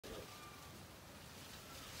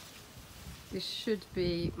This should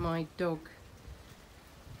be my dog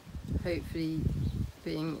hopefully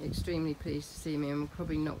being extremely pleased to see me, and will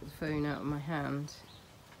probably knock the phone out of my hand.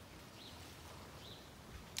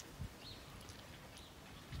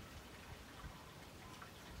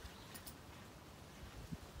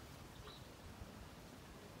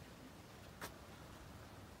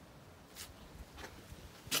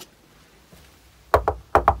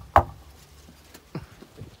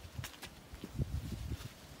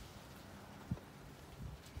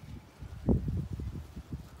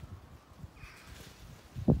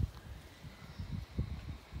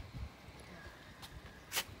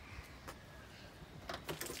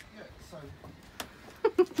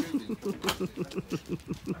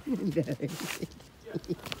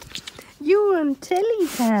 You're on telly,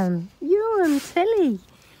 Tam. You're on telly.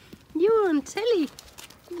 You're on telly.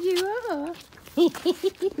 You are. What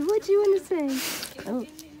do you want to say? Oh.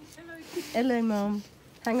 Hello, Mum.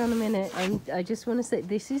 Hang on a minute. I just want to say,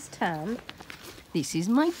 this is Tam. This is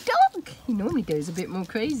my dog. He normally goes a bit more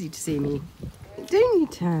crazy to see me. Don't you,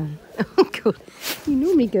 Tam? Oh, God. You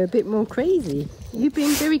normally go a bit more crazy. You've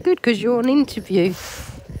been very good because you're on interview.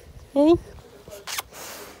 Hey?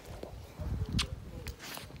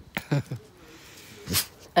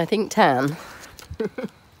 I think Tan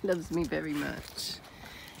loves me very much.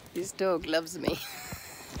 This dog loves me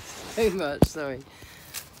so much, sorry.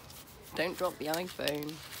 Don't drop the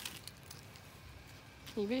iPhone.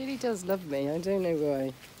 He really does love me, I don't know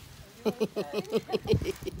why.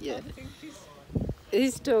 Yeah.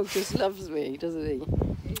 This dog just loves me, doesn't he?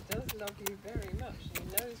 He does love you very much. He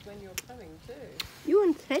knows when you're coming too. You're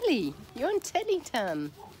on telly. You're on telly,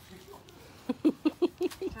 Tan.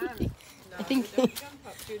 Tam, no, I think don't jump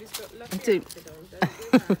up. Julie's got lucky I don't. outfit on. Don't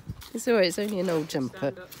do that. It's alright, it's only an old jumper.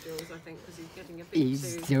 Stand up, Jules, I think, because he's getting a bit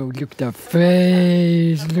He's, too... oh, look at that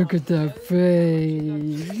face, look at that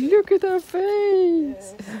face, look at that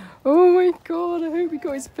face. Oh my God, I hope he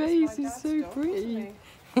got his face, he's so pretty. Down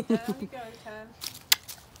you go, Tam.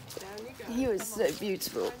 Down you go. You are so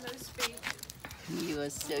beautiful. Find those feet. You are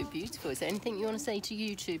so beautiful. Is there anything you want to say to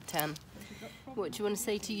YouTube, Tan? What do you want to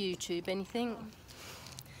say to YouTube? Anything?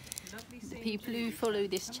 Lovely The seeing people you. who follow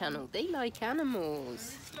this channel, they like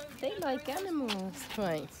animals. They like animals.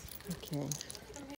 Right, okay.